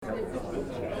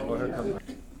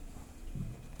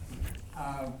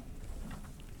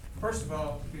First of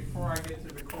all, before I get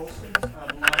to the Colsons,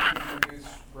 I'd like to introduce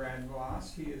Brad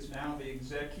Voss. He is now the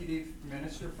executive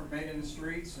minister for Made in the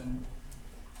Streets, and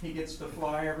he gets to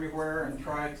fly everywhere and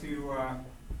try to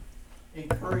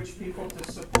encourage people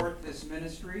to support this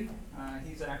ministry.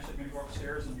 He's actually going to go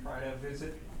upstairs and try to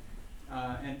visit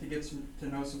and to get to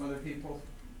know some other people.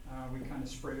 We kind of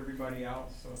spread everybody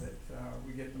out so that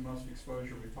we get the most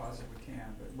exposure we possibly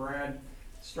can. But Brad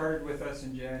started with us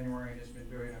in January and has been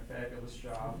doing a fabulous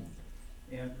job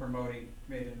in promoting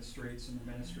Made in the Streets and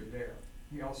the ministry there.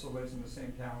 He also lives in the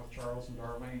same town with Charles and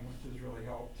Darlene, which has really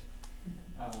helped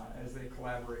as they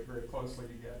collaborate very closely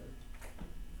together.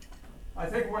 I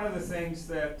think one of the things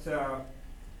that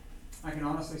I can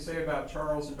honestly say about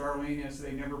Charles and Darlene is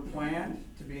they never planned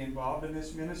to be involved in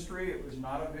this ministry. It was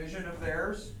not a vision of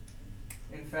theirs.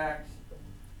 In fact,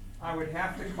 I would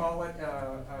have to call it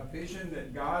a vision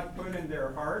that God put in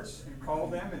their hearts and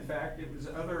called them. In fact, it was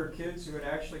other kids who had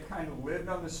actually kind of lived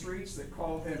on the streets that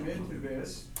called them into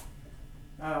this.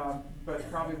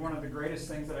 But probably one of the greatest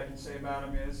things that I can say about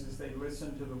them is they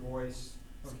listened to the voice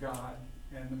of God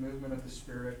and the movement of the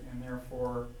Spirit, and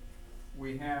therefore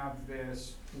we have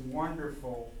this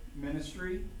wonderful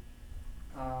ministry.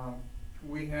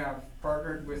 We have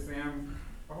partnered with them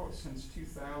since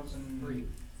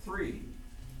 2003.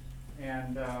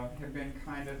 And have been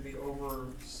kind of the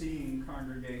overseeing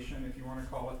congregation, if you want to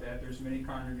call it that. There's many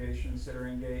congregations that are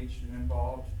engaged and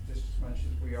involved just as much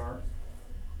as we are.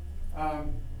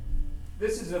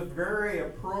 This is a very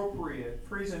appropriate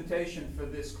presentation for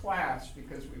this class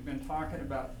because we've been talking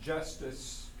about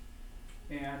justice,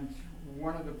 and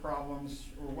one of the problems,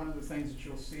 or one of the things that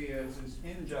you'll see is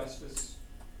injustice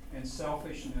and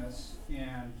selfishness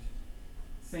and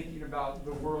thinking about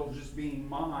the world just being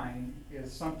mine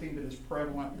is something that is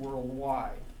prevalent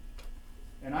worldwide.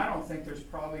 And I don't think there's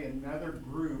probably another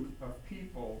group of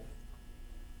people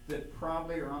that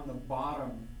probably are on the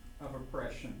bottom of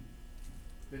oppression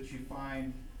that you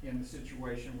find in the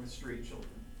situation with street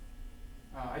children.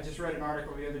 I just read an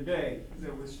article the other day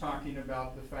that was talking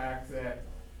about the fact that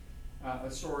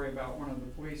a story about one of the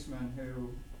policemen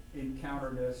who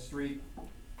encountered a street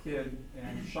kid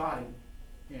and shot him,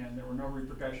 and there were no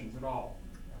repercussions at all.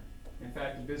 In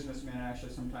fact, the businessmen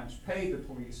actually sometimes pay the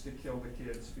police to kill the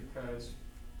kids because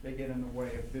they get in the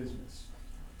way of business.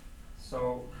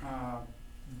 So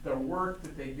the work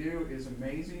that they do is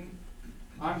amazing.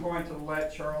 I'm going to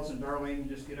let Charles and Darlene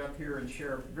just get up here and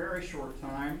share a very short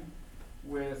time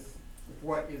with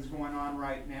what is going on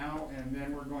right now, and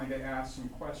then we're going to ask some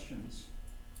questions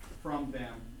from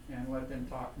them and let them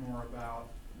talk more about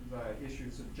the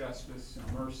issues of justice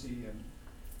and mercy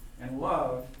and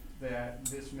love that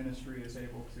this ministry is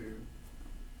able to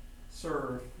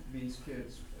serve these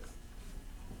kids with.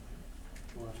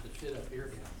 You want us to sit up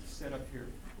here? Sit up here.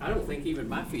 I don't think even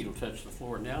my feet will touch the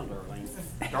floor now, Darlene.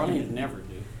 Darlene never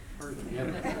do. Hers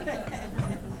never do. Yeah,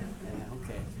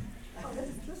 okay.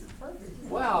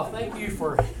 Well, thank you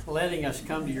for letting us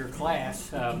come to your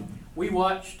class. We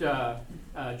watched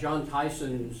John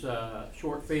Tyson's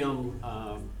short film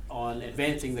on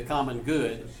advancing the common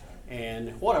good,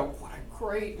 and what a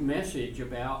great message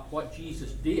about what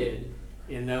Jesus did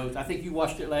in those. I think you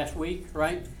watched it last week,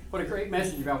 right? What a great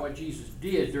message about what Jesus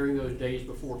did during those days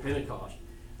before Pentecost,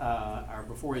 or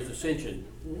before his ascension.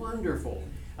 Wonderful.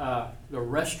 The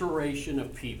restoration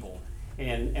of people.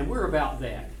 And we're about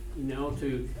that,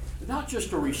 to not just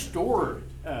to restore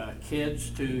kids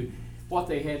to what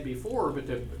they had before, but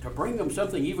to bring them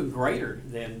something even greater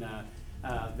than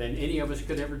any of us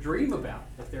could ever dream about,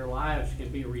 that their lives can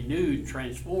be renewed,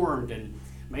 transformed, and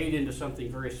made into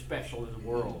something very special in the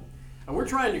world. And we're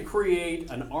trying to create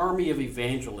an army of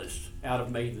evangelists out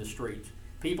of Made in the Streets,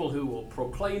 people who will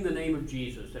proclaim the name of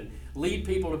Jesus and lead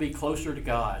people to be closer to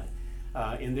God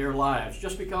in their lives.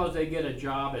 Just because they get a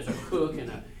job as a cook in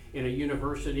a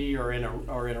university or in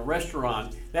a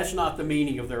restaurant, that's not the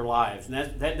meaning of their lives, and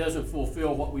that doesn't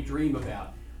fulfill what we dream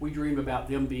about. We dream about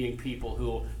them being people who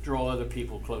will draw other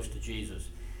people close to Jesus.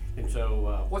 And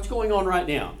so what's going on right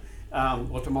now?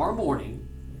 Well, tomorrow morning,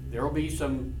 there will be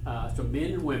some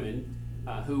men and women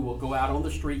who will go out on the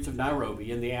streets of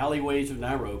Nairobi, in the alleyways of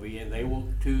Nairobi, and they will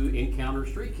to encounter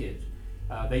street kids.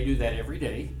 They do that every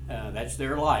day. That's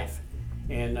their life.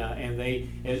 And they,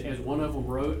 as one of them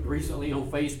wrote recently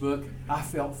on Facebook, I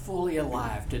felt fully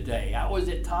alive today. I was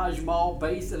at Taj Mahal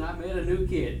base and I met a new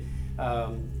kid.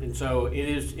 And so it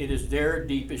is their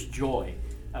deepest joy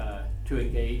to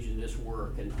engage in this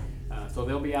work. And So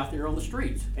they'll be out there on the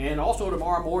streets. And also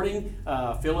tomorrow morning,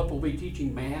 Philip will be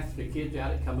teaching math to kids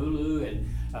out at Kamulu, and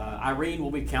Irene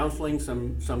will be counseling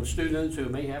some students who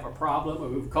may have a problem or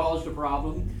who've caused a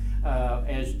problem,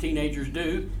 as teenagers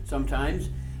do sometimes.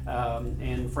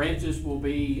 And Francis will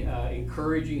be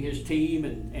encouraging his team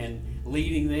and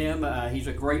leading them. He's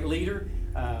a great leader.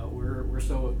 We're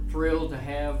so thrilled to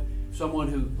have someone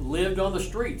who lived on the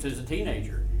streets as a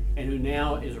teenager and who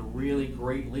now is a really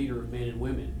great leader of men and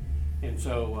women. And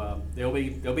so they'll be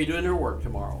doing their work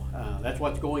tomorrow. That's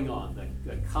what's going on.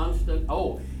 The constant.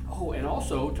 And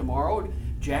also tomorrow,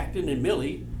 Jackton and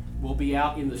Millie will be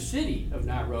out in the city of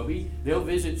Nairobi. They'll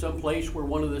visit some place where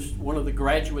one of the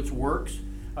graduates works.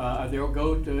 They'll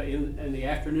go to in the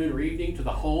afternoon or evening to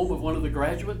the home of one of the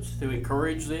graduates to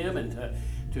encourage them and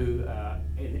to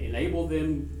enable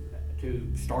them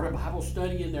to start a Bible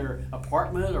study in their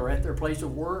apartment or at their place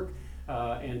of work,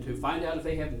 and to find out if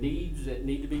they have needs that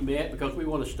need to be met, because we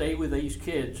want to stay with these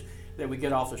kids that we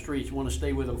get off the streets. We want to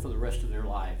stay with them for the rest of their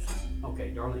lives.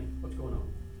 Okay, Darlene, what's going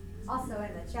on? Also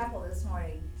in the chapel this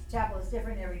morning, chapel is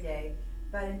different every day,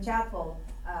 but in chapel,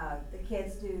 the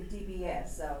kids do DBS,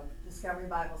 so Discovery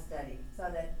Bible Study, so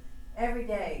that every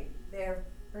day they're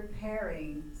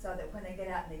preparing so that when they get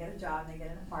out and they get a job and they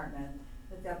get an apartment,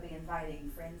 that they'll be inviting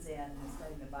friends in and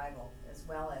studying the Bible as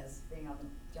well as being on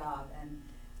the job. And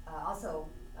also,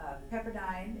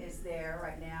 Pepperdine is there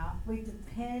right now. We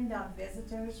depend on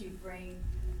visitors. You bring,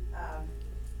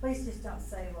 please just don't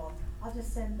say, well, I'll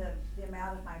just send the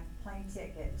amount of my plane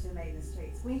ticket to Made in the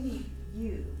Streets. We need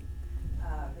you.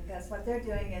 Because what they're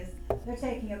doing is they're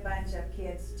taking a bunch of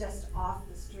kids just off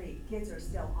the street. Kids are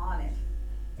still on it,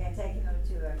 and taking them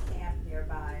to a camp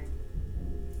nearby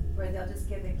where they'll just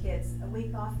give the kids a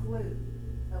week off glue,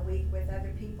 a week with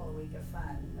other people, a week of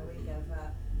fun, a week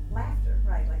of laughter,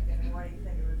 right, like in the morning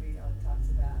thing Rubio talks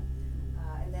about.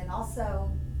 And then also,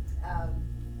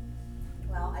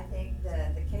 I think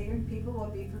the catering people will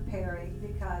be preparing,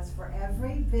 because for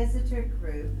every visitor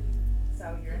group,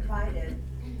 so you're invited,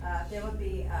 there will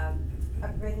be a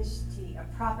British tea, a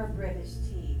proper British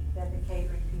tea that the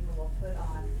catering people will put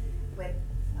on with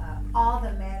all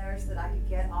the manners that I could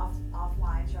get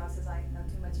offline. Charles says I know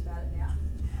too much about it now.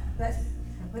 But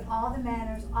with all the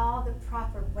manners, all the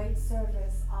proper wait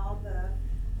service, all the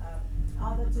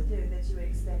to-do that you would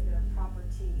expect in a proper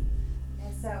tea.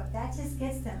 And so that just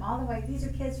gets them all the way. These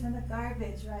are kids from the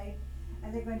garbage, right?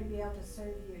 And they're going to be able to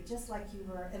serve you just like you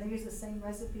were. And they use the same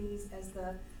recipes as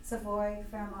the Savoy,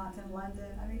 Fairmont, and London.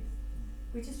 I mean,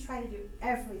 we just try to do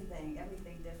everything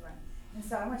different. And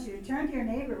so I want you to turn to your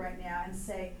neighbor right now and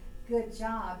say, good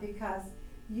job, because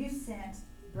you sent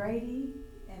Brady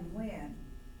and Wynn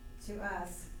to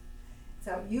us.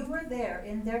 So you were there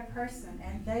in their person,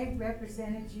 and they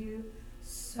represented you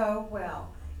so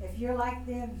well. If you're like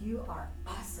them, you are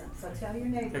awesome. So tell your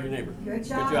neighbor. Tell your neighbor. Good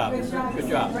job. Good job. Good job. Good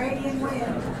job. Brady and Wynn.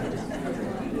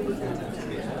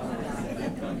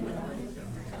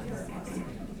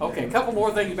 Okay, a couple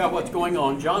more things about what's going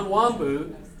on. John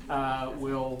Wambu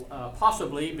will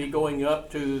possibly be going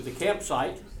up to the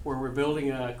campsite where we're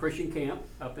building a Christian camp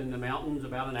up in the mountains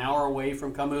about an hour away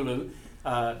from Kamulu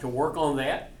to work on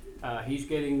that. He's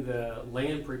getting the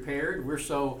land prepared. We're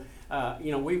so,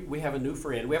 we have a new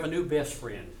friend. We have a new best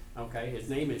friend, okay? His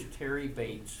name is Terry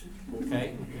Bates,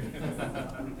 okay?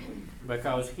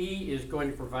 Because he is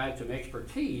going to provide some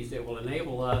expertise that will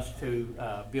enable us to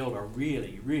build a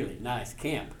really, really nice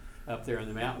camp up there in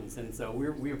the mountains. And so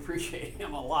we appreciate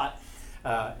him a lot,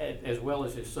 as well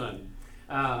as his son.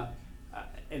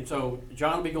 And so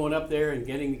John will be going up there and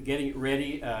getting it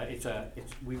ready.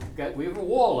 We have a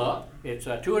wall up. It's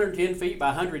 210 feet by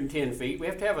 110 feet. We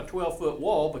have to have a 12-foot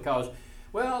wall because,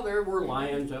 well, there were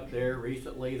lions up there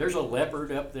recently. There's a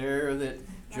leopard up there that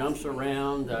jumps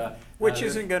around. Which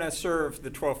isn't going to serve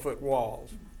the 12-foot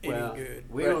walls any good.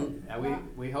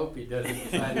 We hope he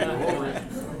doesn't decide to go over it.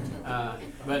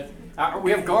 But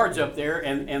we have guards up there,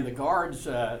 and the guards,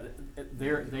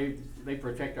 they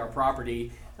protect our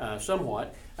property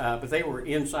somewhat. But they were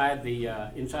inside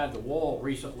the wall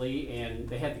recently, and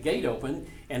they had the gate open,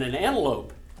 and an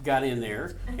antelope got in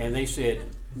there, and they said,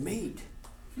 meat.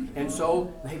 And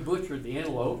so they butchered the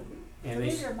antelope. And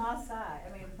these are Maasai. I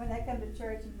mean, when they come to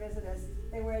church and visit us,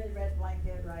 they wear the red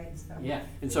blanket, right? So. Yeah,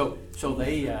 and so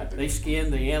they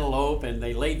skinned the antelope, and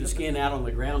they laid the skin out on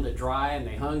the ground to dry, and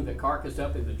they hung the carcass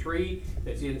up in the tree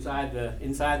that's inside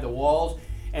the walls.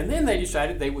 And then they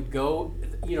decided they would go,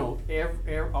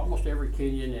 almost every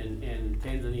Kenyan and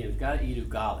Tanzanian's got to eat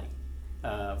ugali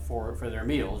for their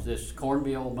meals, this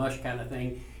cornmeal mush kind of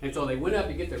thing. And so they went up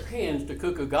to get their pans to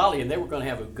cook ugali, and they were going to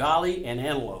have ugali and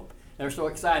antelope. They're so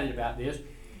excited about this,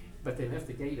 but they left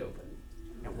the gate open.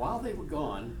 And while they were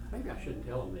gone, maybe I shouldn't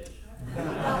tell them this.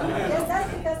 Yes,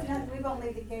 that's because we won't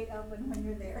leave the gate open when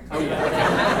you're there. Oh,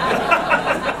 yeah.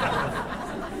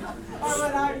 Or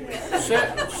when I'm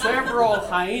there. Several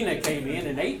hyena came in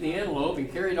and ate the antelope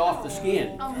and carried off the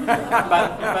skin.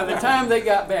 By the time they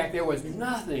got back, there was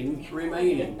nothing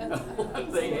remaining of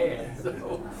what they had.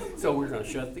 So we're going to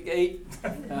shut the gate.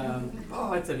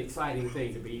 It's an exciting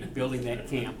thing to be building that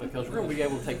camp, because we're going to be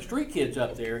able to take street kids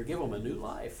up there and give them a new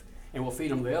life. And we'll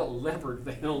feed them the leopard.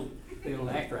 They don't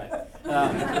act right.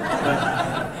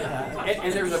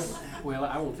 And there's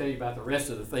I won't tell you about the rest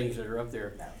of the things that are up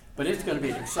there, but it's going to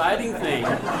be an exciting thing,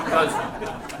 because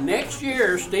next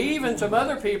year Steve and some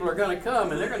other people are going to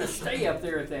come, and they're going to stay up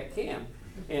there at that camp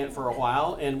and for a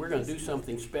while, and we're going to do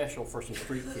something special for some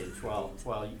street kids while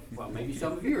maybe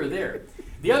some of you are there.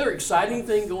 The other exciting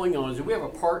thing going on is that we have a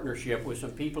partnership with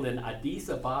some people in Addis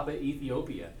Ababa,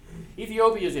 Ethiopia.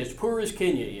 Ethiopia is as poor as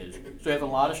Kenya is, so they have a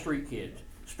lot of street kids,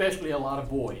 especially a lot of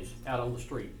boys out on the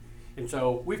street. And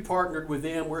so we've partnered with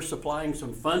them. We're supplying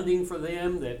some funding for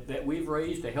them that we've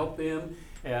raised to help them.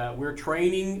 We're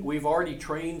training. We've already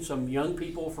trained some young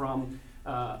people from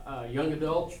young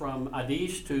adults from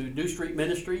Addis to do street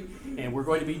ministry, and we're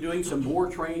going to be doing some more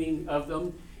training of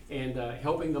them and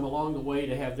helping them along the way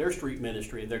to have their street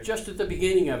ministry. And they're just at the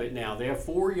beginning of it now. They have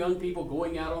 4 young people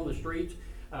going out on the streets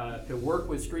to work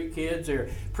with street kids.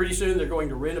 Pretty soon they're going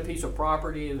to rent a piece of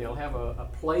property, and they'll have a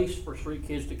place for street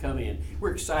kids to come in.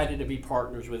 We're excited to be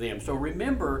partners with them. So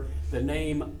remember the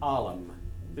name Alem.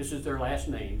 This is their last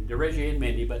name, Dereje and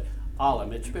Mendy, but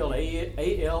Alem. It's spelled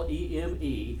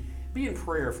A-L-E-M-E. Be in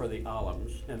prayer for the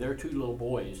Alems and their 2 little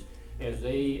boys as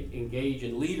they engage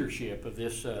in leadership of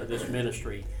this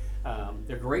ministry.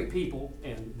 They're great people,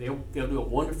 and they'll do a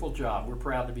wonderful job. We're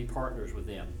proud to be partners with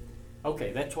them.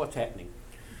 Okay, that's what's happening.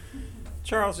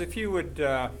 Charles, if you would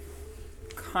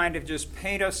kind of just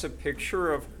paint us a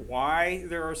picture of why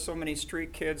there are so many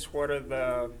street kids, what are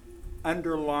the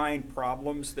underlying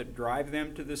problems that drive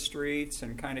them to the streets,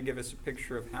 and kind of give us a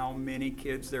picture of how many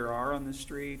kids there are on the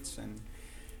streets,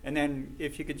 and then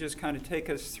if you could just kind of take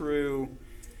us through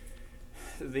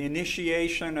the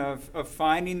initiation of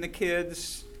finding the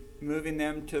kids, moving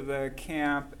them to the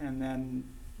camp, and then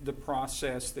the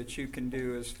process that you can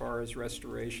do as far as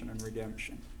restoration and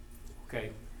redemption.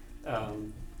 Okay.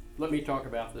 Let me talk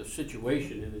about the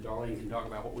situation, and then Darlene can talk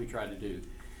about what we try to do.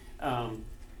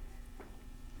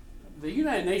 The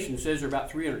United Nations says there are about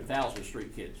 300,000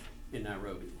 street kids in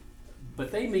Nairobi,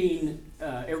 but they mean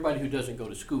everybody who doesn't go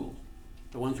to school,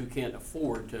 the ones who can't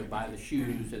afford to buy the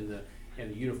shoes and the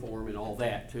uniform and all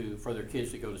that for their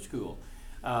kids to go to school.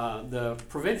 The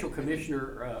provincial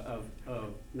commissioner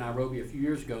of Nairobi a few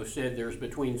years ago said there's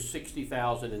between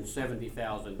 60,000 and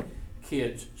 70,000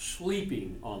 kids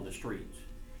sleeping on the streets.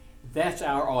 That's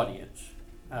our audience.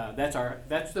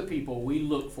 That's the people we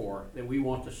look for, that we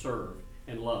want to serve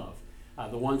and love.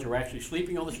 The ones who are actually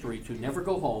sleeping on the streets, who never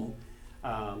go home,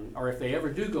 or if they ever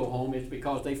do go home, it's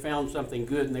because they found something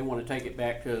good and they want to take it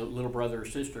back to a little brother or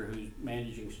sister who's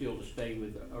managing still to stay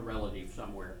with a relative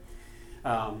somewhere.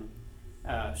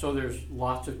 So there's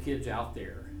lots of kids out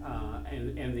there,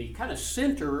 and the kind of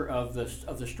center of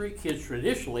the street kids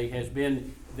traditionally has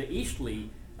been the Eastleigh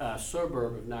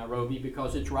suburb of Nairobi,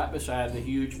 because it's right beside the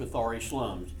huge Mathare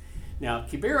slums. Now,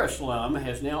 Kibera slum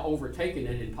has now overtaken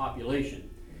it in population,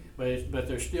 but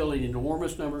there's still an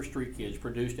enormous number of street kids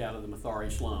produced out of the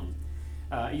Mathare slum.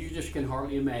 You just can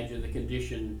hardly imagine the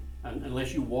condition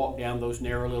unless you walk down those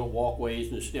narrow little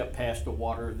walkways and step past the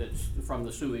water that's from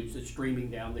the sewage that's streaming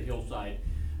down the hillside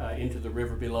into the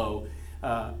river below.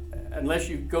 Unless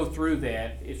you go through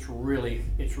that, it's really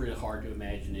hard to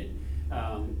imagine it.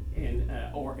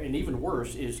 And even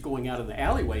worse is going out in the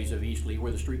alleyways of Eastleigh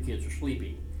where the street kids are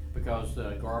sleeping, because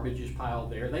the garbage is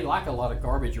piled there. They like a lot of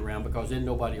garbage around, because then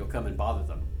nobody will come and bother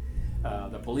them.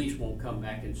 The police won't come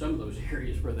back in some of those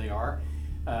areas where they are.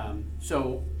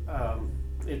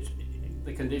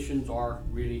 The conditions are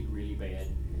really, really bad.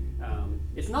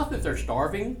 It's not that they're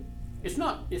starving. It's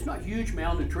not huge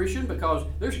malnutrition, because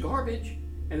there's garbage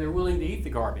and they're willing to eat the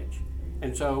garbage.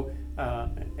 And so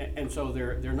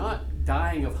they're not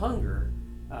dying of hunger,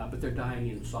 but they're dying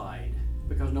inside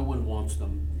because no one wants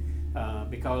them.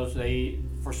 Because they,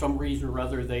 for some reason or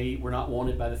other, they were not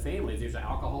wanted by the family. There's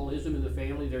alcoholism in the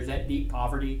family. There's that deep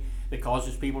poverty that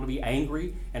causes people to be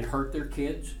angry and hurt their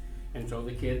kids. And so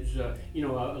the kids, a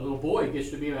little boy gets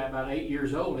to be about 8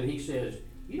 years old, and he says,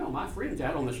 my friends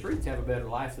out on the streets have a better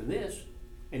life than this.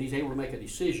 And he's able to make a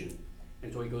decision.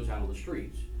 And so he goes out on the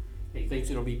streets. And he thinks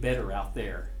it'll be better out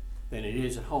there than it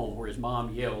is at home, where his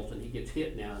mom yells and he gets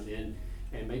hit now and then,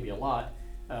 and maybe a lot.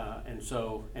 And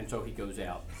so he goes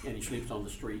out and he sleeps on the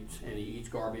streets and he eats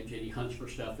garbage and he hunts for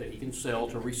stuff that he can sell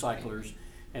to recyclers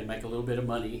and make a little bit of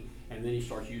money. And then he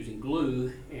starts using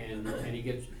glue and he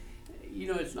gets,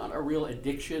 it's not a real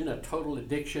addiction, a total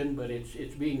addiction, but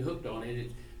it's being hooked on it.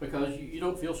 It's because you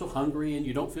don't feel so hungry and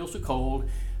you don't feel so cold.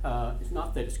 It's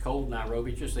not that it's cold in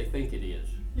Nairobi, it's just they think it is.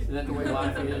 Isn't that the way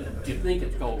life is? You think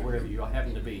it's cold wherever you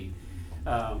happen to be.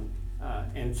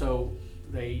 And so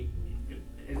they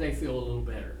feel a little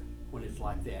better when it's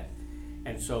like that.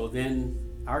 And so then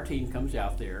our team comes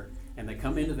out there and they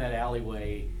come into that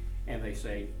alleyway and they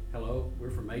say, hello, we're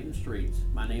from Maiden Streets.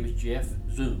 My name is Jeff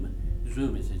Zoom.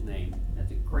 Zoom is his name.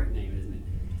 That's a great name, isn't it?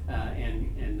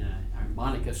 And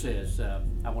Monica says,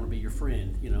 I want to be your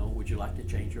friend. Would you like to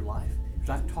change your life?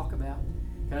 Can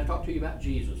I talk to you about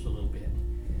Jesus a little bit?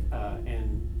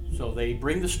 And so they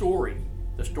bring the story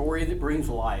that brings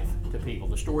life to people,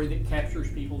 the story that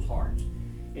captures people's hearts.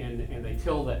 And they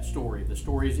tell that story, the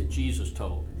stories that Jesus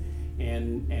told.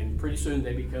 And pretty soon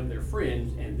they become their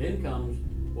friends, and then comes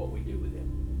what we do with them.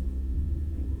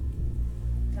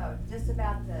 So just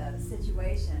about the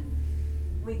situation,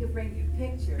 we could bring you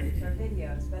pictures or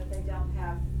videos, but they don't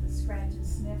have the scratch and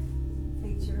sniff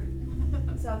feature.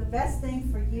 So the best thing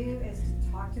for you is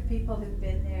to talk to people who've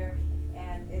been there,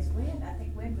 and is Wynn, I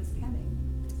think Wynn was coming.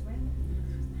 Is Wynn?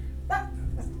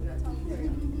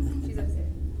 She's upstairs.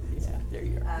 Yeah, there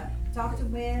you go. Talk to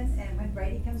Wynn, and when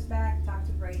Brady comes back, talk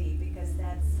to Brady, because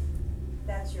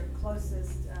that's your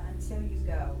closest until you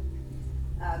go.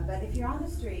 But if you're on the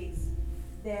streets,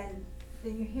 then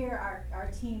you hear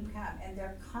our team come, and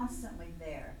they're constantly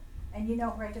there, and you know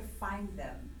where to find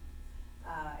them.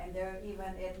 And they're even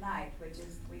at night, which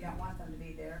is, we don't want them to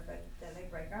be there, but then they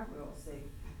break our rules,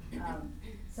 see.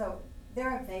 So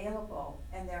they're available,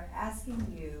 and they're asking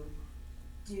you,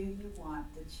 do you want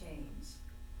to change?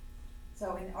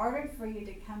 So in order for you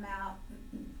to come out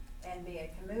and be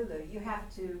at Kamulu, you have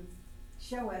to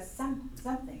show us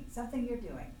something you're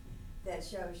doing that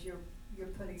shows you're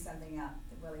putting something out,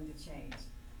 willing to change.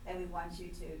 And we want you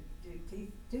to do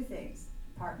two things: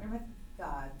 partner with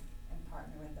God and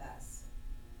partner with us.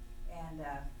 And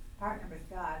partner with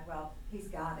God, well, He's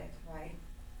got it, right?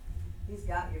 He's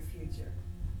got your future.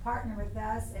 Partner with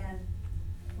us, and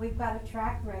we've got a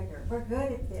track record. We're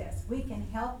good at this. We can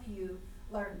help you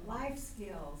learn life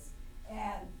skills,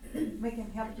 and we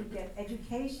can help you get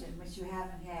education, which you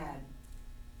haven't had.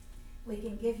 We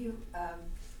can give you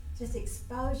just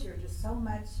exposure to so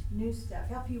much new stuff,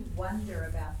 help you wonder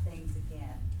about things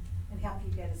again, and help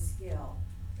you get a skill,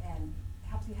 and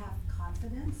help you have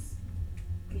confidence,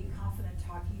 be confident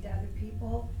talking to other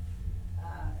people,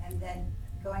 and then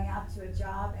going out to a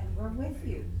job, and we're with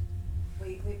you.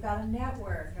 We've got a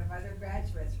network of other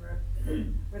graduates.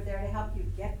 We're there to help you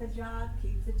get the job,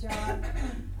 keep the job,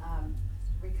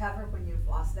 recover when you've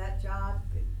lost that job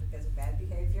because of bad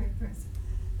behavior.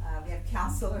 We have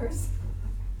counselors,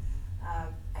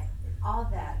 all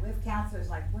that. We have counselors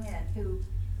like Wynn who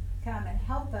come and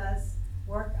help us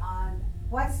work on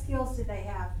what skills do they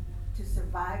have to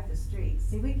survive the streets.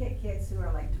 See, we get kids who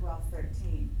are like 12,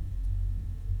 13.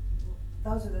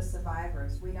 Those are the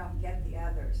survivors. We don't get the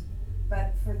others.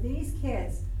 But for these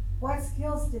kids, what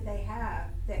skills did they have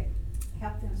that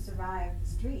helped them survive the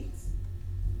streets?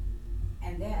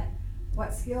 And then,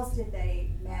 what skills did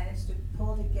they manage to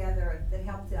pull together that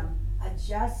helped them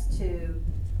adjust to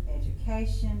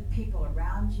education, people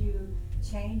around you,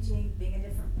 changing, being a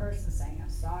different person, saying, I'm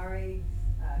sorry,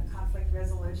 conflict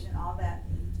resolution, all that.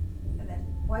 And then,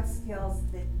 what skills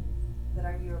that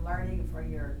are you learning for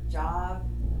your job,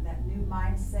 that new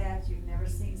mindset? You've never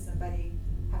seen somebody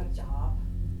have a job.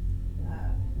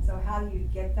 So how do you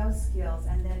get those skills?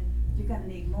 And then you're going to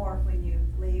need more when you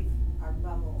leave our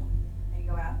bubble and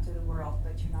go out into the world,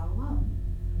 but you're not alone,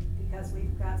 because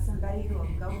we've got somebody who will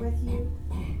go with you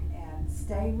and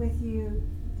stay with you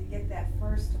to get that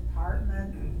first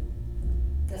apartment.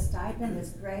 The stipend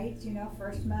is great,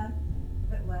 first month,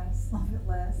 a little bit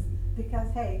less,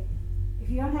 because hey, if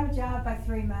you don't have a job by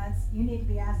 3 months, you need to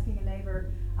be asking a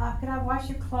neighbor, could I wash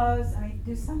your clothes? I mean,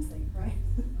 do something, right?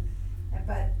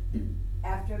 But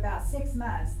after about 6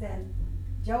 months, then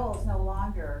Joel's no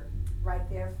longer right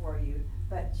there for you,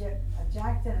 but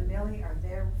Jack and Millie are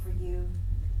there for you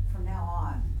from now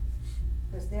on,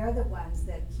 because they're the ones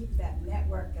that keep that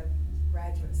network of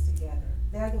graduates together.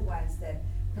 They're the ones that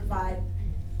provide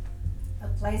a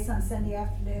place on Sunday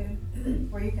afternoon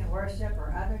where you can worship,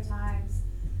 or other times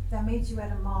they'll meet you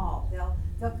at a mall.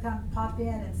 They'll come pop in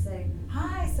and say,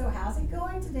 hi, so how's it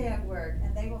going today at work?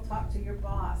 And they will talk to your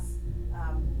boss.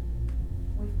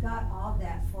 We've got all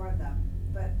that for them,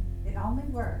 but it only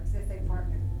works if they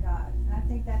partner with God. And I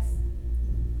think that's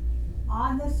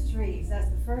on the streets, that's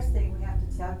the first thing we have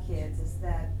to tell kids, is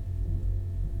that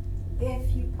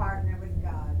if you partner with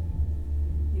God,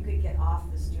 you could get off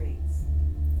the streets.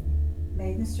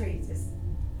 Made in the streets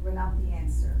we're not the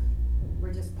answer.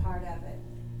 We're just part of it.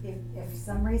 If for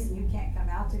some reason you can't come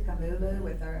out to Kamulu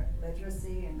with our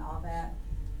literacy and all that,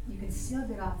 you can still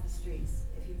get off the streets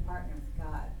if you partner with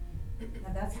God.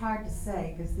 Now that's hard to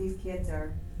say because these kids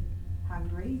are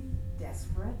hungry,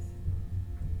 desperate.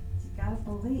 You gotta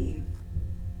believe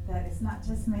that it's not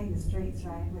just made in the streets,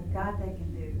 right? With God they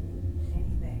can do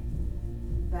anything.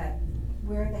 But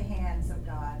we're the hands of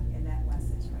God in that one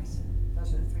situation.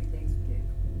 Those are the three things we do.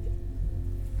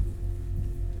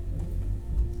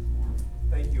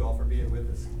 Thank you all for being with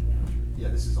us. Yeah,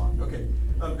 this is on. Okay.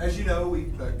 As you know,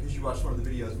 because you watched one of the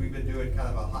videos, we've been doing kind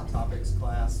of a hot topics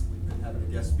class. We've been having a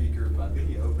guest speaker by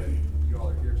video, but you all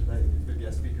are here today. We've been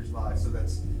guest speakers live, so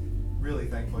that's really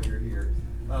thankful you're here.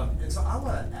 And so I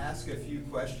want to ask a few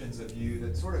questions of you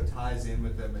that sort of ties in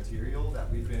with the material that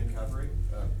we've been covering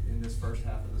in this first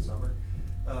half of the summer.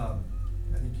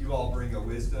 I think you all bring a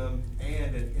wisdom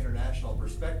and an international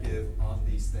perspective on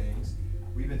these things.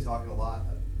 We've been talking a lot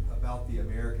about the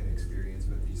American experience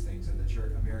with these things and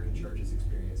the American church's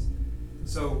experience.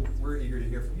 So we're eager to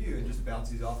hear from you and just bounce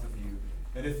these off of you.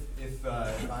 And if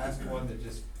I ask one that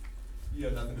just you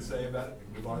have nothing to say about it, we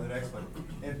can move on to the next one.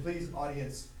 And please,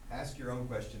 audience, ask your own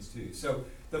questions too. So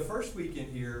the first week in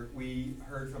here, we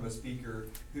heard from a speaker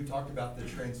who talked about the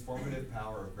transformative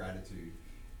power of gratitude.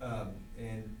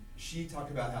 And she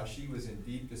talked about how she was in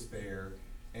deep despair,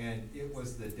 and it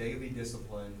was the daily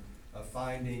discipline of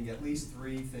finding at least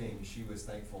 3 things she was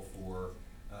thankful for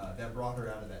that brought her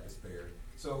out of that despair.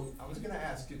 So I was going to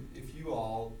ask if you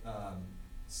all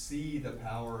see the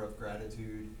power of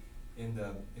gratitude in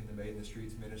the Made in the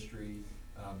Streets ministry.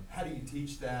 How do you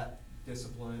teach that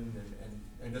discipline,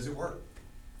 and does it work?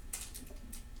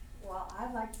 Well,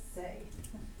 I'd like to say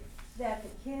that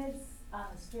the kids on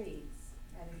the streets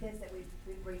and the kids that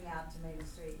we bring out to Made in the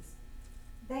Streets,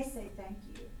 they say thank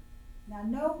you. Now,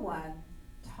 no one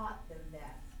taught them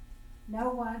that. No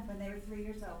one, when they were 3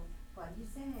 years old, what do you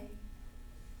say?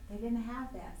 They didn't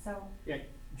have that. So, Yeah,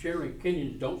 generally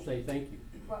Kenyans don't say thank you.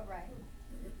 what, right?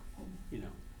 You know,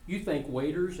 you thank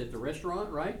waiters at the restaurant,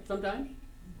 right? Sometimes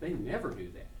they never do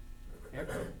that.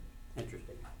 Ever.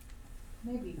 Interesting.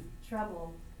 Maybe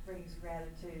trouble brings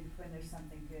gratitude when there's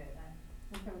something good.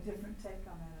 We have a different take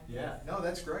on that, I guess. Yeah, no,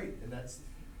 that's great, and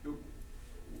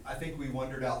I think we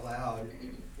wondered out loud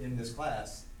in this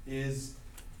class, is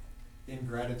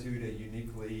ingratitude a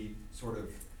uniquely sort of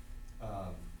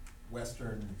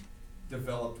Western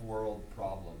developed world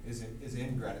problem? Is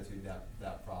ingratitude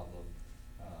that problem?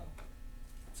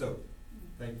 So,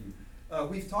 thank you.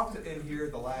 We've talked in here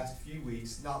the last few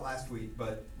weeks, not last week,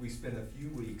 but we spent a few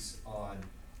weeks on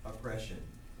oppression,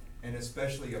 and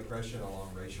especially oppression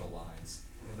along racial lines,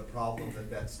 and the problem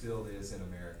that still is in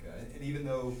America. And even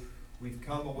though we've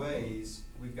come a ways,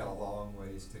 we've got a long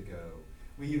ways to go.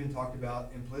 We even talked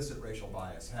about implicit racial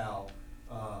bias, how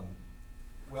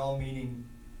well-meaning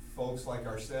folks like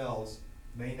ourselves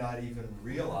may not even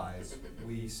realize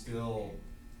we still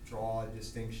draw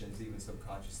distinctions even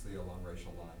subconsciously along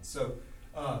racial lines. So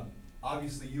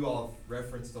obviously you all have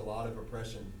referenced a lot of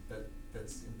oppression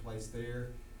that's in place there.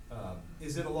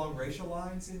 Is it along racial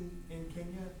lines in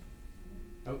Kenya?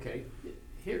 Okay.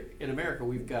 Here in America,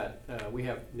 we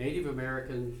have Native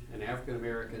Americans and African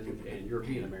Americans and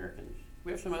European Americans.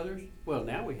 We have some others. Well,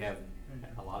 now we have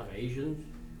a lot of Asians.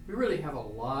 We really have a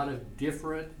lot of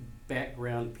different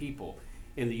background people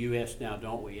in the U.S. now,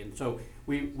 don't we? And so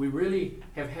we really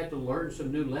have had to learn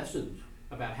some new lessons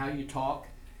about how you talk,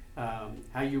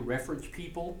 how you reference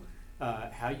people,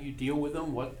 how you deal with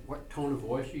them, what tone of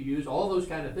voice you use, all those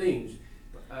kind of things.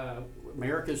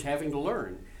 America's having to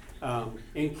learn.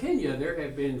 In Kenya, there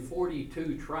have been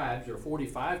 42 tribes or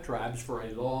 45 tribes for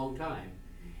a long time.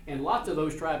 And lots of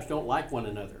those tribes don't like one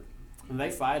another. And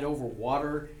they fight over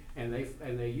water, and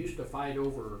they used to fight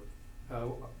over,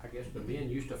 I guess the men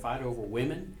used to fight over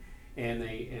women, and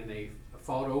they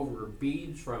fought over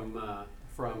beads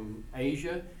from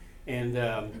Asia, and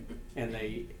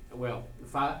they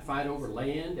fight over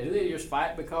land, and they just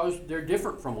fight because they're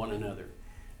different from one another.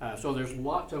 So there's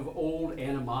lots of old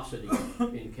animosity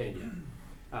in Kenya.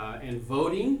 And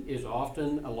voting is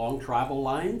often along tribal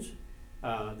lines.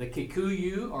 The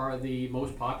Kikuyu are the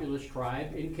most populous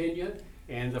tribe in Kenya,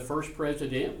 and the first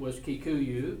president was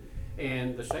Kikuyu,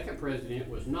 and the second president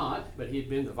was not, but he'd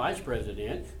been the vice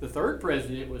president. The third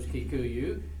president was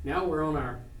Kikuyu. Now we're on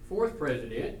our fourth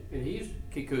president, and he's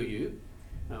Kikuyu,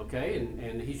 okay,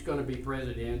 and he's going to be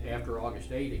president after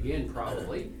August 8 again,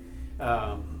 probably.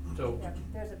 So,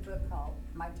 There's a book called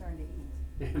My Turn to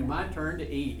Eat. my turn to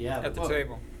eat, yeah. At the book.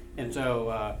 table. And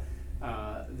so,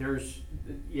 there's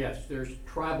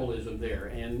tribalism there,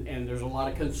 and there's a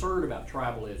lot of concern about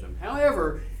tribalism.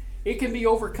 However, it can be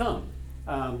overcome.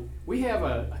 We have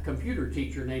a computer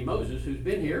teacher named Moses who's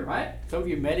been here, right? Some of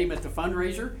you met him at the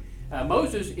fundraiser.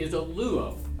 Moses is a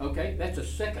Luo, okay? That's the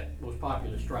second most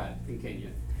populous tribe in Kenya.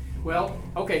 Well,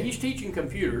 okay, he's teaching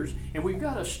computers, and we've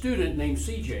got a student named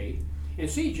CJ, and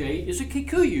CJ is a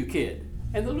Kikuyu kid.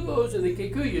 And the Luos and the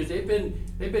Kikuyus, they've been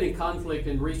in conflict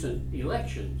in recent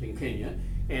elections in Kenya,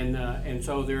 and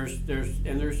so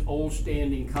there's old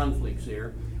standing conflicts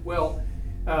there. Well,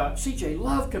 CJ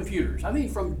loved computers. I mean,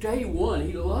 from day one,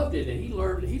 he loved it, and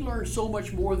he learned so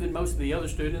much more than most of the other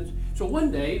students. So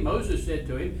one day, Moses said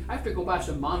to him, "I have to go buy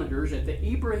some monitors at the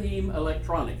Ibrahim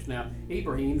Electronics." Now,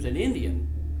 Ibrahim's an Indian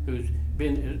who's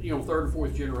been, third or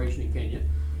fourth generation in Kenya,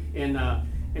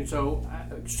 and so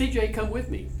CJ, come with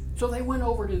me. So they went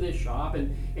over to this shop,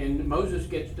 and Moses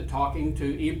gets to talking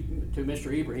to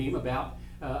Mr. Ibrahim about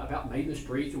Made in the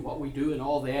Streets and what we do and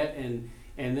all that, and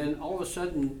then all of a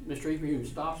sudden Mr. Ibrahim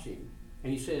stops him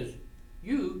and he says,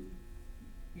 "You're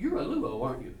a Luo,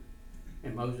 aren't you?"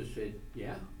 And Moses said,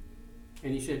 "Yeah."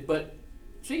 And he said, "But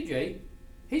CJ,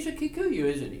 he's a Kikuyu,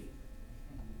 isn't he?"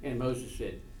 And Moses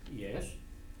said, "Yes."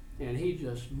 And he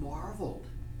just marveled.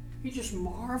 He just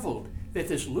marveled that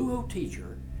this Luo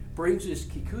teacher brings this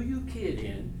Kikuyu kid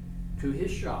in to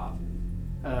his shop,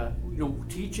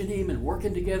 teaching him and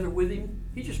working together with him.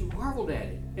 He just marveled at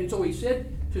it. And so he said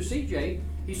to CJ,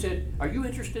 he said, "Are you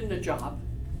interested in a job?"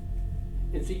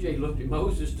 And CJ looked at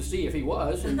Moses to see if he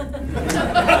was. And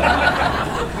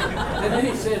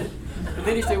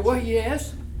then he said, "Well,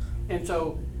 yes." And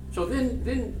so then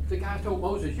the guy told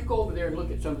Moses, "You go over there and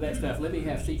look at some of that stuff. Let me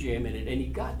have CJ a minute." And he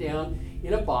got down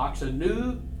in a box, a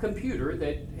new computer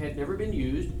that had never been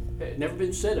used, had never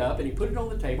been set up, and he put it on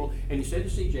the table, and he said to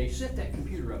CJ, "Set that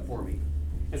computer up for me."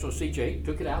 And so CJ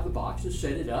took it out of the box and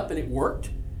set it up, and it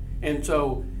worked. And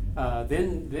so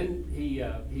then he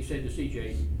said to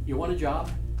CJ, "You want a job?"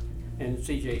 And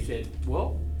CJ said,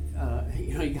 "Well,"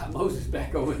 he got Moses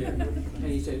back over there, and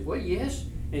he said, "Well, yes."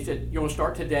 And he said, "You want to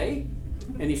start today?"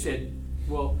 And he said,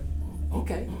 "Well,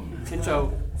 okay." And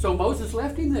so Moses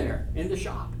left him there in the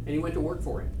shop, and he went to work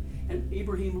for him. And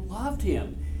Ibrahim loved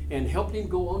him and helped him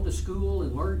go on to school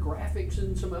and learn graphics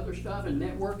and some other stuff and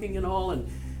networking and all.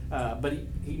 But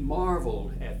he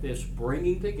marveled at this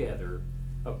bringing together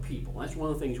of people. That's one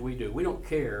of the things we do. We don't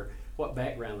care what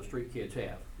background the street kids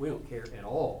have. We don't care at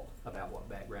all about what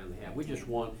background they have. We just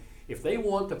want, if they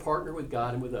want to partner with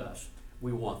God and with us,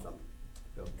 we want them.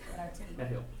 So And our team. that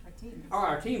helps. Our team.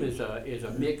 Our team is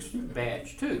a mixed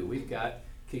batch too. We've got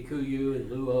Kikuyu and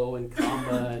Luo and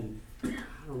Kamba and I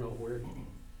don't know where.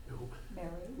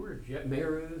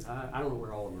 Meru. I don't know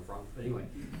where all of them are from. But anyway,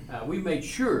 we made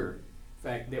sure, in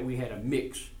fact, that we had a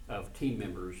mix of team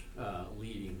members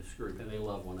leading this group, and they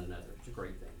love one another. It's a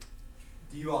great thing.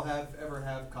 Do you all ever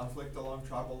have conflict along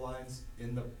tribal lines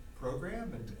in the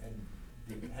program,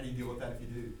 and how do you deal with that if you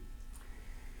do?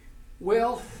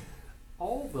 Well,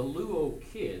 all the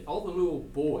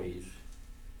Luo boys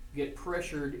get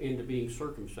pressured into being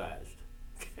circumcised.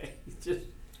 Okay, just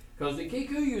because the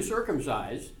Kikuyu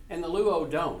circumcised and the Luo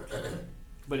don't.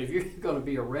 But if you're going to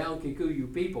be around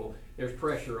Kikuyu people, there's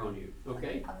pressure on you.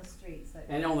 Okay. On the streets.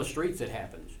 And on the streets it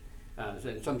happens,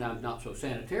 and sometimes not so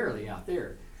sanitarily out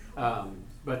there.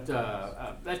 But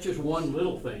that's just one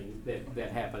little thing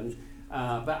that happens.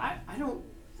 But I don't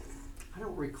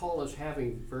recall us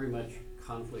having very much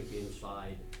conflict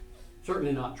inside.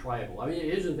 Certainly not tribal. I mean,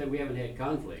 it isn't that we haven't had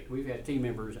conflict. We've had team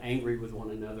members angry with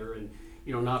one another and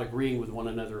not agreeing with one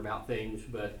another about things.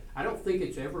 But I don't think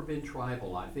it's ever been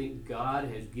tribal. I think God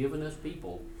has given us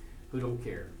people who don't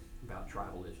care about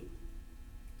tribalism.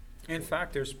 In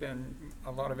fact, there's been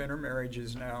a lot of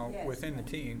intermarriages now Yes. within the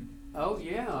team. Oh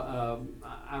yeah,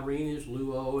 Irene is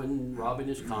Luo and Robin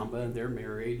is Kamba, and they're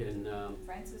married. And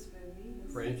Francis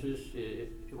Bowie. Francis,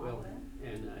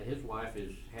 and his wife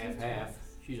is half.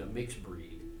 She's a mixed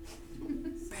breed,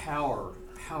 power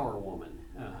woman,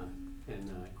 and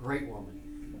great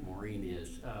woman. Maureen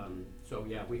is. So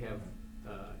yeah, we have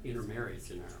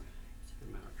intermarriage in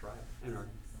our tribe and our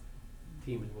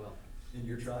team as well. In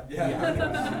your tribe?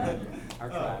 Yeah, our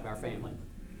tribe, our family.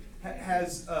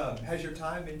 Has your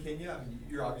time in Kenya, I mean,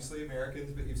 you're obviously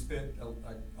Americans, but you've spent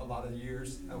a lot of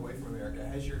years away from America.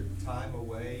 Has your time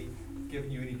away given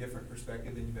you any different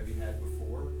perspective than you maybe had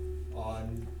before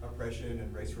on oppression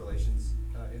and race relations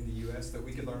in the U.S. that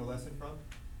we could learn a lesson from?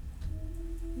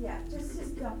 Yeah,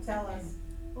 just don't tell us,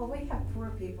 well, we have poor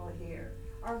people here,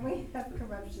 or we have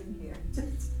corruption here.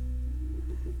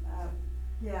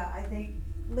 Yeah, I think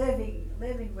living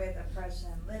with oppression,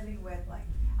 living with, like,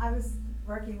 I was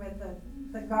working with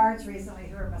the guards recently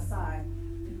who are Maasai,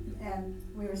 and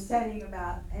we were studying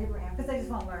about Abraham, because they just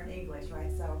want to learn English,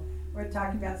 right? So we're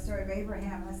talking about the story of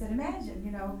Abraham, and I said, imagine,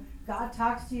 you know, God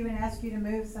talks to you and asks you to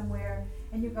move somewhere,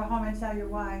 and you go home and tell your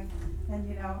wife, and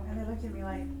you know, and they looked at me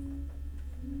like,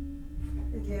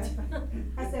 yeah.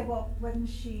 I said, well, wouldn't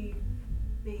she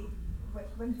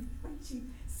wouldn't she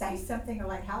say something, or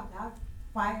like,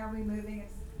 why are we moving?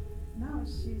 It's, no,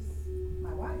 she's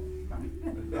my wife.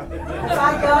 If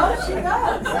I go, she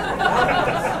goes.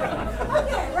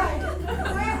 Okay, right.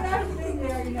 So after being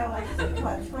there, you know, like,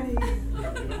 what,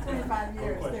 25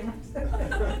 years,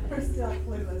 we're still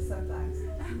clueless sometimes.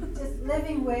 Just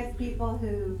living with people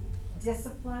who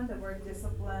discipline, the word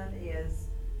discipline is,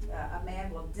 a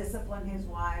man will discipline his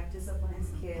wife, discipline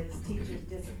his kids, teachers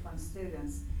discipline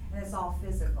students, and it's all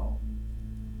physical.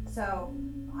 So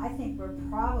I think we're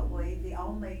probably the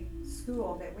only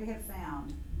school that we have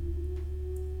found,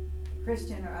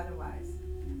 Christian or otherwise,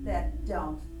 that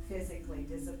don't physically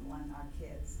discipline our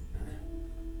kids.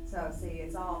 So see,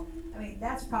 it's all, I mean,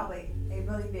 that's probably a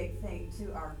really big thing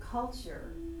to our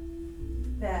culture,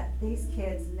 that these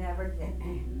kids never get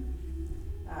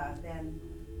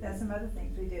than some other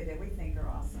things we do that we think are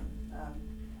awesome.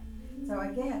 So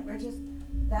again, we're just,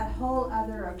 that whole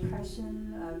other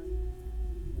oppression of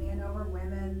men over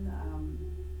women,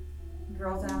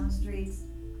 girls out on the streets,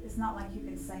 it's not like you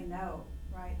can say no,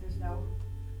 right? There's no,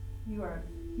 you are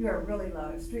really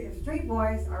low. If street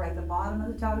boys are at the bottom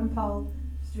of the totem pole,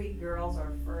 street girls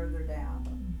are further down.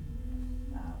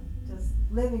 Just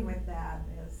living with that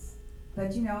is,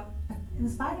 but you know, in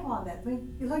spite of all that,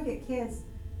 when you look at kids,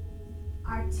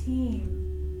 our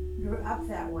team grew up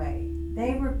that way.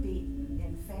 They were beaten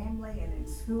in family and in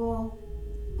school,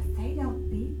 but they don't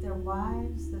beat their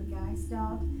wives, the guys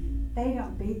don't. They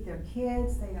don't beat their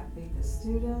kids, they don't beat the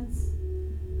students.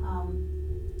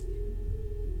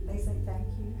 They say thank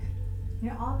you. You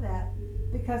know, all that,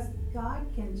 because God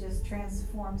can just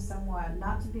transform someone,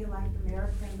 not to be like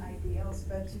American ideals,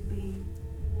 but to be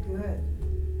good,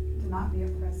 to not be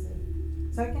oppressive.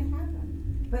 So it can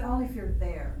happen, but only if you're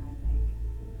there, I think.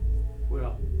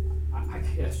 Well, I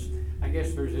guess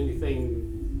if there's anything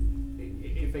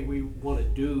we want to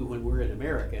do when we're in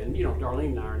America, and you know, Darlene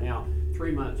and I are now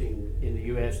 3 months in the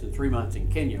U.S. and 3 months in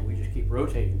Kenya. We just keep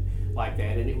rotating like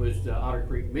that, and it was the Otter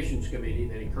Creek Missions Committee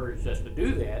that encouraged us to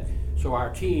do that, so our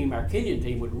Kenyan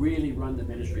team would really run the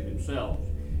ministry themselves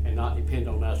and not depend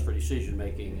on us for decision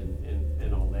making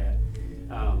and all that.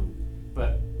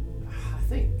 But I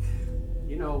think,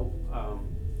 you know,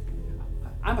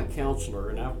 I'm a counselor,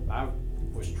 and I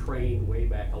was trained way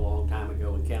back a long time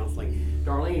ago in counseling.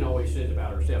 Darlene always says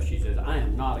about herself, she says, I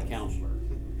am not a counselor.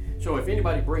 So if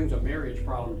anybody brings a marriage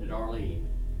problem to Darlene,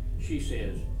 she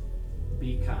says,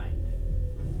 be kind.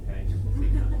 Okay? Be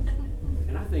kind.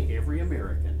 And I think every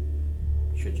American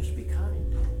should just be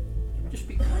kind. Just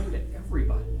be kind to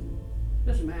everybody.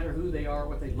 Doesn't matter who they are,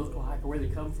 what they look like, or where they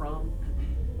come from.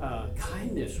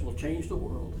 Kindness will change the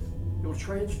world. It will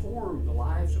transform the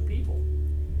lives of people.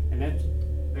 And that's,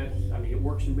 I mean, it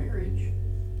works in marriage,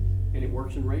 and it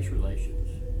works in race relations.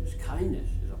 This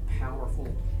kindness is a powerful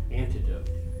antidote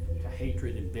to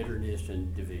hatred and bitterness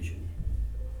and division.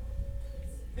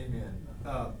 Amen.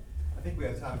 I think we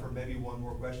have time for maybe one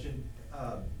more question.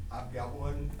 I've got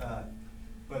one,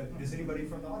 but does anybody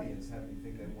from the audience have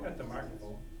anything they want? Got the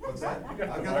microphone. What's that? I've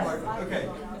got the microphone. Okay,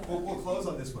 we'll close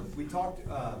on this one. We talked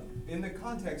in the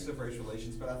context of race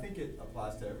relations, but I think it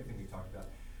applies to everything we talked about.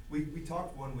 We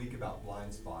talked one week about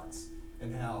blind spots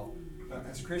and how,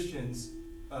 as Christians,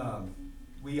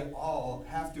 we all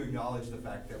have to acknowledge the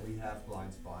fact that we have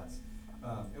blind spots.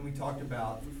 And we talked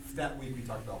about, that week we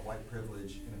talked about white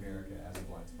privilege in America as a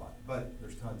blind spot, but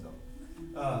there's tons of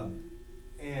them.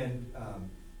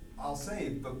 I'll say,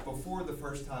 but before the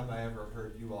first time I ever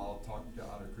heard you all talk to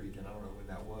Otter Creek, and I don't know when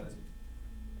that was,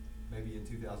 maybe in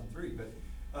 2003,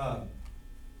 but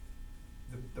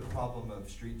the problem of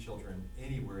street children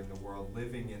anywhere in the world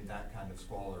living in that kind of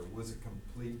squalor was a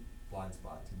complete blind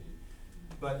spot to me.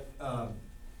 But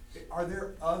are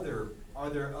there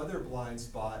other blind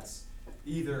spots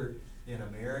either in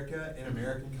America, in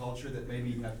American culture, that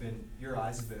maybe your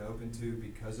eyes have been opened to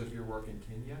because of your work in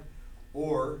Kenya,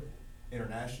 or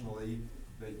internationally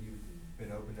that you've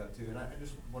been opened up to? And I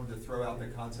just wanted to throw out the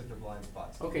concept of blind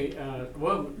spots. Okay,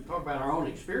 well, talk about our own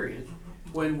experience.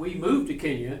 When we moved to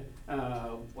Kenya,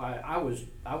 I was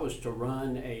to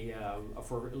run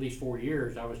for at least 4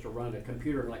 years, I was to run a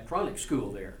computer and electronics school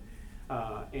there.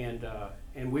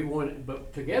 And we wanted,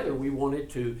 but together we wanted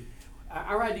to,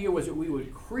 our idea was that we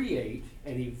would create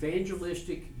an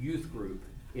evangelistic youth group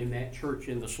in that church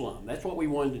in the slum. That's what we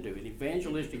wanted to do, an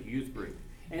evangelistic youth group.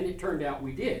 And it turned out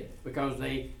we did, because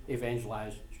they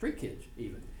evangelized street kids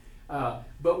even.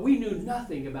 But we knew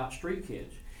nothing about street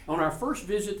kids. On our first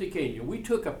visit to Kenya, we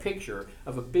took a picture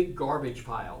of a big garbage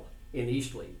pile in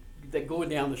Eastleigh that going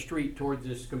down the street towards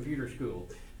this computer school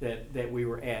that we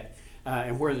were at,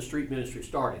 and where the street ministry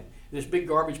started. This big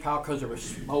garbage pile, because there was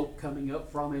smoke coming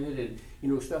up from it,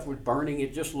 and stuff was burning.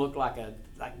 It just looked like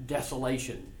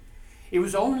desolation. It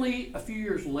was only a few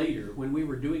years later, when we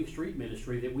were doing street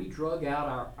ministry, that we drug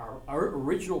out our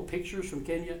original pictures from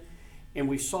Kenya, and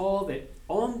we saw that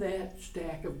on that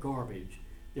stack of garbage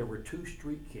there were 2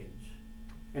 street kids,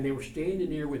 and they were standing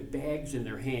there with bags in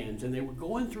their hands, and they were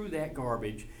going through that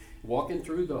garbage, walking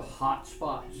through the hot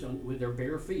spots with their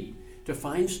bare feet to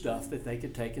find stuff that they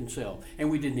could take and sell, and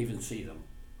we didn't even see them.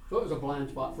 So it was a blind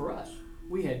spot for us.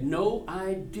 We had no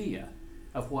idea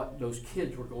of what those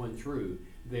kids were going through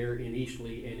there in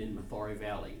Eastleigh and in Mathare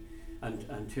Valley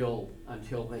until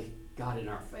they got in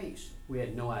our face. We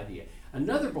had no idea.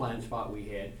 Another blind spot we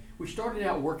had, we started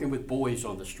out working with boys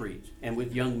on the streets and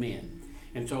with young men.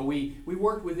 And so we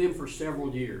worked with them for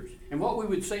several years. And what we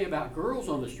would say about girls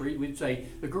on the street, we'd say,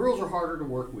 the girls are harder to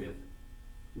work with.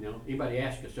 Anybody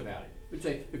ask us about it? We'd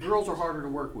say, the girls are harder to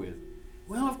work with.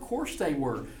 Well, of course they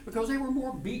were, because they were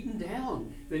more beaten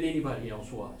down than anybody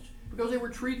else was, because they were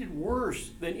treated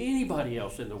worse than anybody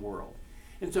else in the world.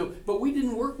 And so, but we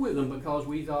didn't work with them because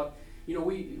we thought,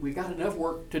 we got enough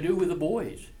work to do with the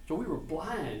boys. So we were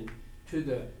blind to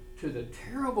the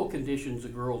terrible conditions the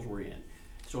girls were in.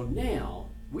 So now,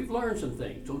 we've learned some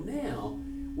things. So now,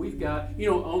 we've got,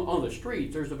 on the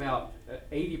streets, there's about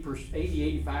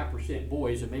 85%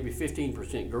 boys and maybe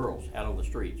 15% girls out on the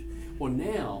streets. Well,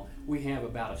 now, we have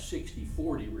about a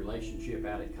 60-40 relationship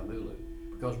out at Kamulu,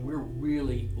 because we're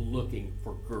really looking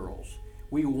for girls.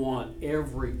 We want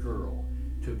every girl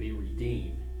to be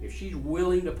redeemed. If she's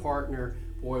willing to partner,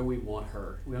 boy, we want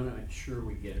her. We want to make sure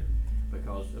we get her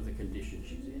because of the condition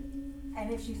she's in.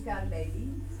 And if she's got a baby,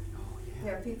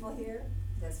 there are people here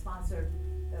that sponsor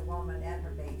the woman and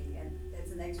her baby, and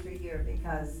it's an extra year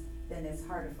because then it's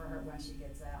harder for her when she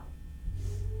gets out.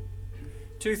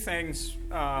 2 things.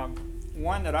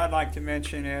 One that I'd like to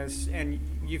mention is, and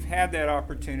you've had that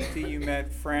opportunity, you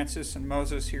met Francis and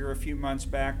Moses here a few months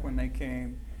back when they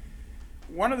came.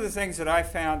 One of the things that I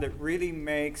found that really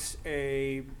makes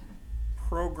a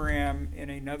program in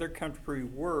another country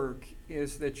work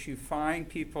is that you find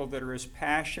people that are as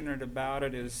passionate about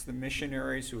it as the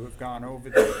missionaries who have gone over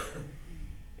there.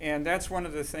 And that's one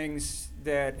of the things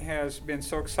that has been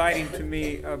so exciting to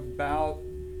me about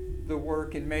the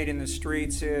work in Made in the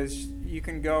Streets is you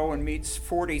can go and meet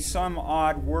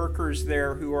 40-some-odd workers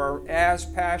there who are as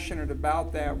passionate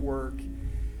about that work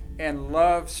and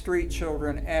love street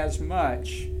children as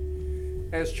much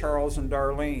as Charles and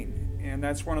Darlene. And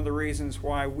that's one of the reasons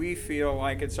why we feel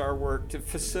like it's our work to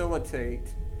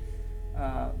facilitate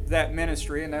that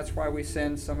ministry, and that's why we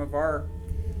send some of our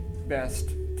best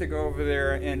to go over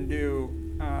there and do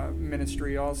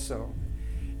ministry also.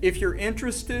 If you're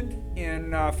interested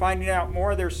in finding out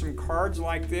more, there's some cards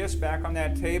like this back on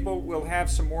that table. We'll have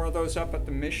some more of those up at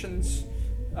the Missions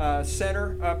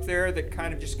Center up there that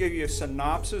kind of just give you a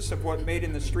synopsis of what Made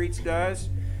in the Streets does.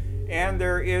 And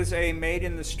there is a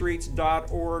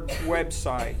madeinthestreets.org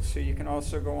website, so you can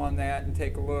also go on that and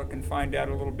take a look and find out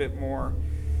a little bit more.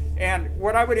 And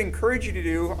what I would encourage you to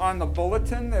do on the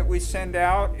bulletin that we send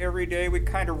out every day, we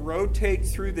kind of rotate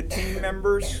through the team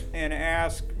members and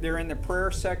ask, they're in the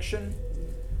prayer section.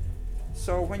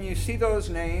 So when you see those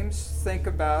names, think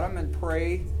about them and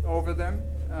pray over them.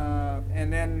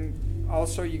 And then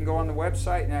also you can go on the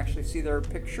website and actually see their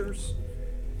pictures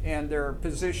and their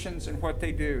positions and what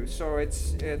they do. So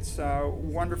it's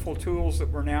wonderful tools that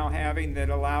we're now having that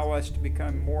allow us to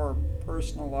become more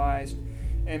personalized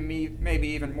and maybe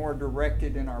even more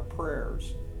directed in our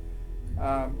prayers.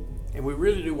 And we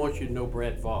really do want you to know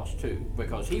Brad Voss too,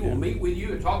 because he will meet with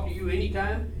you and talk to you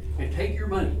anytime and take your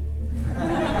money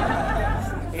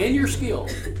and your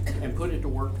skills and put it to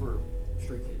work for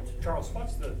street kids. Charles,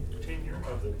 what's the tenure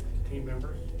of the team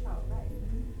members? Oh, right.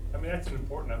 I mean, that's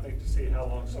important, I think, to see how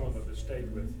long some of them have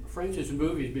stayed with. Francis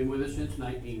Mbovi has been with us since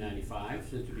 1995,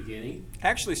 since the beginning.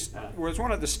 Actually, was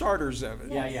one of the starters of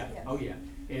it. Yeah. Yes. Oh, yeah.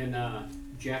 And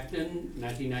Jackton,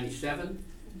 1997.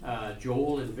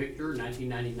 Joel and Victor,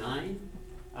 1999.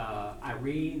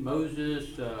 Irene,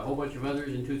 Moses, a whole bunch of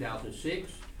others in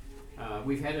 2006.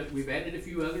 We've added a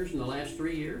few others in the last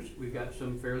 3 years. We've got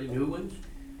some fairly new ones,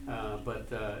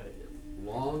 but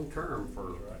long term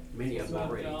for many of them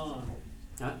already. John?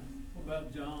 Huh? What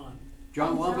about John?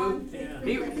 John Oh, John.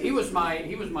 Wambu? He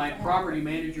was my property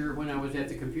manager when I was at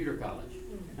the computer college.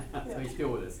 So he's still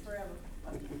with us. Forever.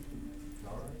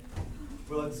 All right.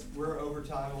 Well, we're over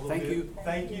time a little Thank bit. you.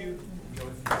 Thank you.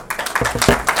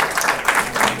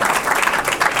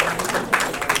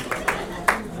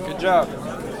 Good job.